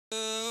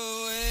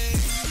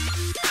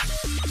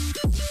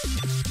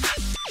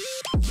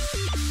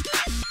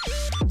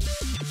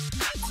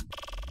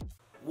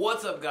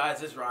What's up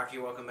guys, it's Rocky.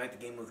 Welcome back to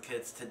Game with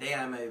Kids. Today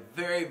I'm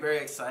very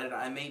excited.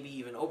 I may be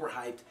even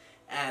overhyped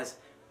as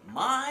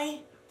my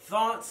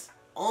thoughts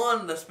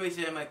on the Space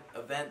Jam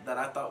event that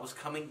I thought was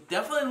coming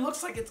definitely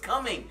looks like it's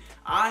coming.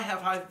 I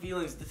have high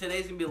feelings.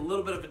 Today's going to be a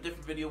little bit of a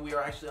different video. We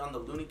are actually on the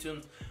Looney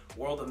Tunes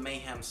World of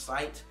Mayhem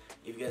site.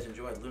 If you guys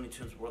enjoyed Looney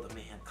Tunes World of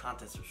Mayhem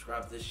content,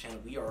 subscribe to this channel.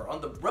 We are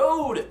on the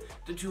road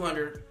to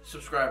 200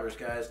 subscribers,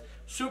 guys.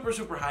 Super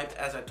hyped.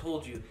 As I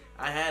told you,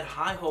 I had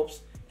high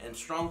hopes and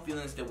strong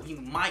feelings that we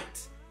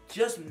might,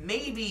 just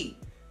maybe,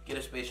 get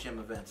a Space Jam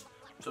event.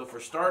 So for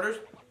starters,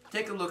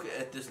 take a look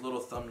at this little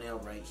thumbnail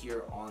right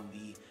here on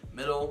the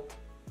middle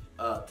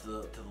to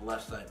the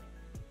left side.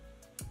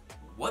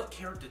 What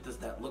character does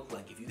that look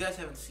like? If you guys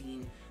haven't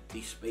seen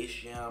the Space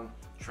Jam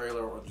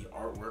trailer or the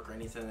artwork or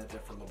anything like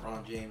that for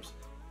LeBron James,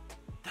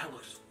 that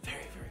looks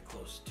very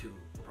close to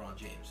LeBron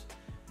James.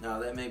 Now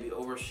that may be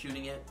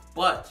overshooting it,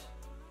 but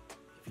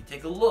if you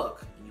take a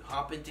look and you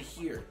hop into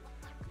here,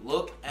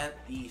 look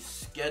at the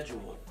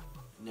schedule.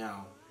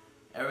 Now,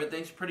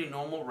 everything's pretty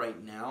normal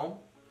right now,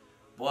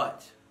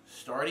 but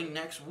starting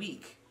next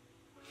week,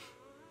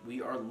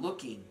 we are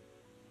looking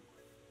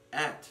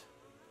at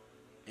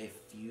a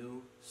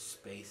few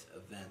space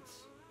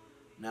events.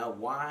 Now,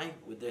 why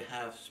would they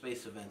have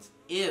space events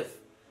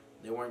if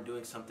they weren't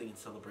doing something in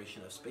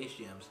celebration of Space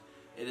Jams?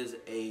 It is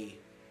a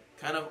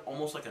kind of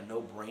almost like a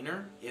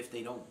no-brainer if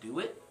they don't do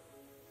it.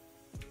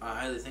 I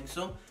highly think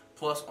so.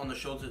 Plus, on the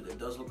shoulder, it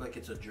does look like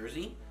it's a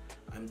jersey.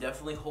 I'm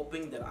definitely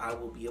hoping that I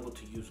will be able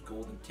to use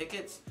golden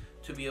tickets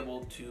to be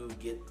able to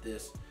get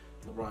this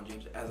LeBron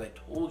James. As I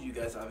told you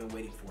guys, I've been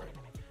waiting for it.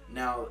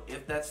 Now,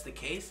 if that's the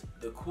case,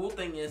 the cool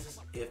thing is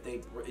if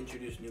they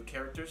introduce new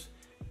characters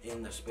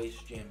in the Space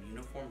Jam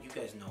uniform, you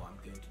guys know I'm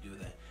going to do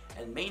that.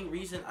 And main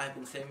reason I've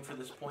been saving for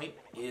this point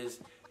is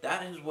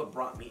that is what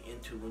brought me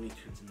into Looney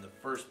Tunes in the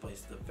first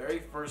place. The very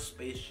first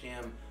Space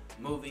Jam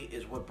movie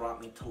is what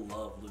brought me to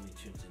love Looney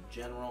Tunes in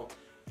general.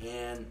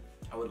 And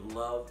I would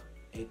love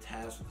a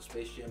Taz with the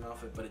Space Jam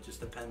outfit, but it just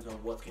depends on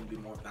what's going to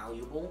be more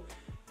valuable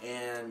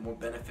and more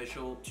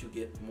beneficial to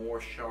get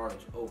more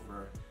shards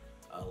over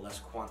less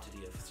quantity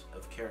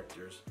of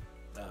characters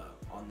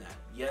on that.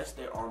 Yes,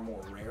 they are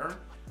more rare,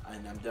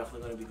 and I'm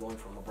definitely going to be going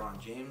for LeBron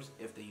James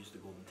if they use the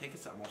golden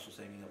tickets. I'm also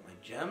saving up my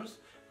gems.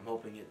 I'm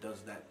hoping it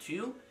does that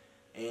too.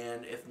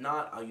 And if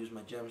not, I'll use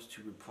my gems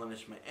to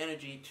replenish my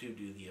energy to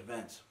do the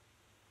events.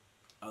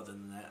 Other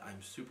than that,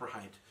 I'm super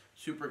hyped,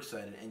 super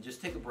excited, and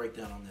just take a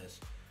breakdown on this.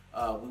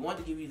 We want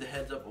to give you the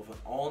heads up of an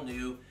all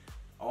new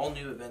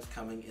events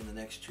coming in the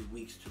next 2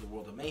 weeks to the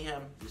World of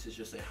Mayhem. This is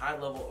just a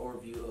high-level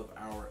overview of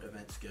our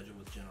event schedule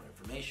with general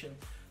information,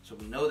 so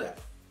we know that,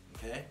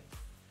 okay?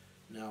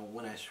 Now,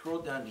 when I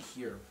scrolled down to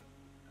here,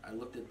 I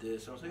looked at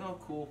this, I was like, oh,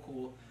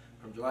 cool.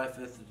 From July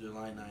 5th to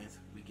July 9th,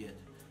 we get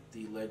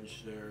the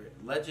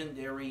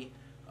legendary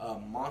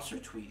Monster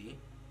Tweety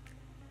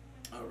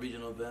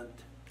regional event,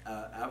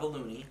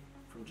 Looney,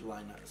 from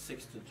July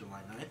 6th to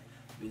July 9th.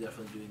 We'll be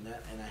definitely doing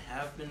that, and I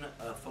have been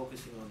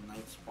focusing on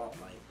Night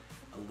Spotlight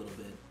a little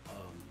bit,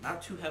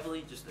 not too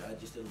heavily, I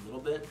just did a little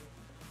bit.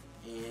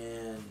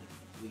 And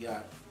we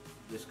got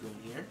this going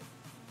here,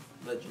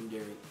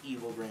 legendary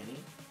Evil Granny.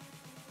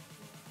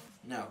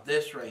 Now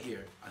this right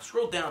here, I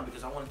scrolled down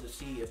because I wanted to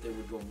see if they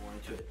would go more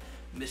into it.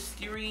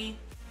 Mystery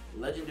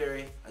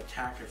legendary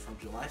attacker from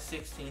July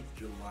 16th to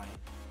July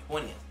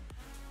 20th.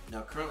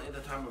 Now currently at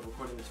the time of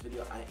recording this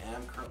video, I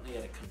am currently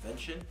at a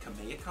convention,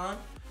 KameyaCon.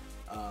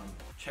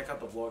 Check out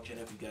the vlog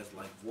channel if you guys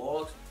like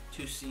vlogs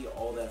to see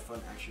all that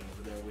fun action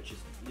over there, which is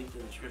linked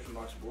in the description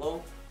box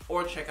below,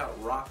 or check out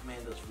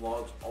Rockmanda's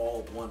vlogs,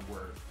 all one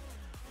word.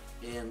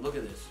 And look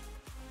at this.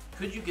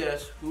 Could you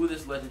guess who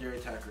this legendary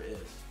attacker is?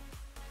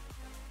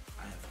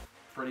 I have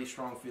pretty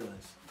strong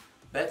feelings.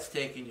 Bets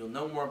taken. You'll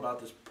know more about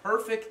this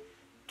perfect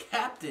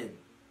captain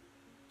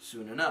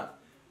soon enough.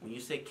 When you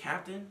say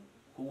captain,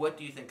 what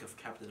do you think of?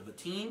 Captain of a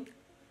team?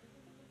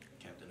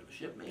 Captain of a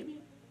ship,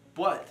 maybe?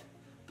 But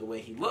the way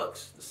he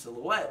looks, the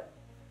silhouette,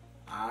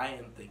 I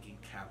am thinking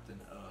captain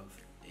of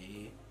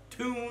a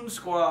Toon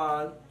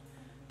Squad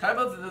type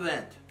of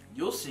event.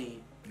 You'll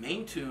see.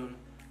 Main tune,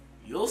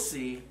 you'll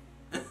see.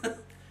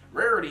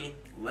 Rarity,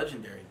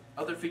 legendary.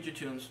 Other feature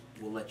tunes,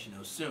 we'll let you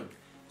know soon.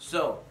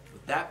 So,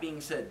 with that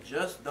being said,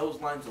 just those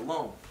lines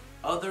alone,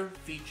 other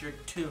featured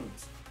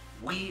tunes.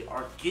 We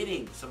are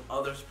getting some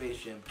other Space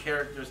Jam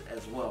characters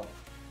as well.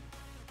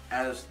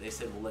 As they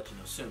said, we'll let you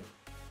know soon.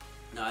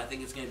 Now, I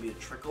think it's going to be a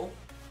trickle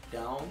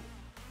down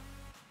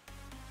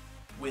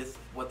with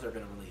what they're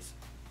going to release.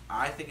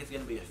 I think it's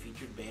going to be a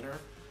featured banner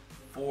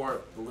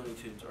for the Looney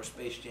Tunes or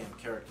Space Jam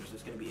characters.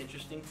 It's going to be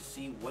interesting to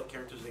see what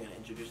characters they're going to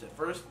introduce at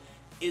first.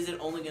 Is it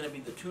only going to be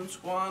the Toon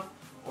Squad,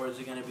 or is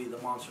it going to be the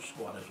Monster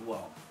Squad as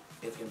well?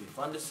 It's going to be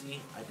fun to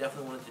see. I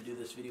definitely wanted to do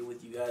this video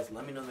with you guys.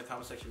 Let me know in the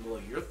comment section below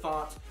your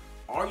thoughts.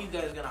 Are you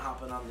guys going to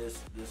hop in on this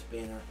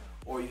banner,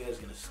 or are you guys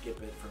going to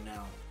skip it for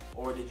now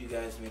Or did you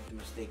guys make the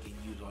mistake and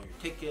use all your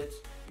tickets,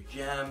 your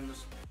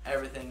gems,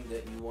 everything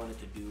that you wanted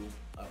to do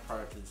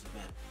prior to this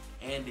event?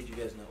 And did you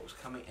guys know it was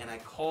coming? And I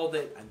called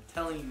it. I'm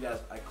telling you guys,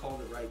 I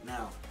called it right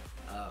now.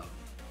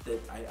 That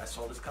I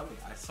saw this coming.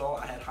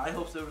 I had high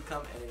hopes that it would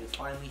come, and it is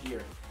finally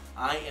here.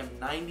 I am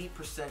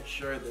 90%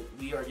 sure that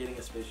we are getting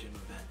a Space Jam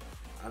event.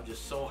 I'm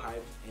just so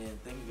hyped,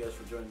 and thank you guys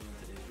for joining me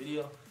in today's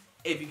video.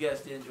 If you guys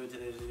did enjoy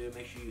today's video,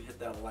 make sure you hit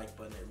that like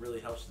button. It really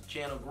helps the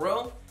channel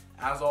grow.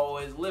 As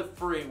always, live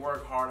free,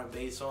 work hard, and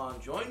base on.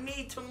 Join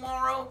me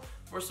tomorrow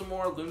for some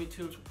more Looney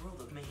Tunes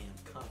World of Mayhem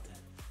content.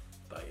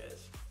 Bye,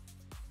 guys.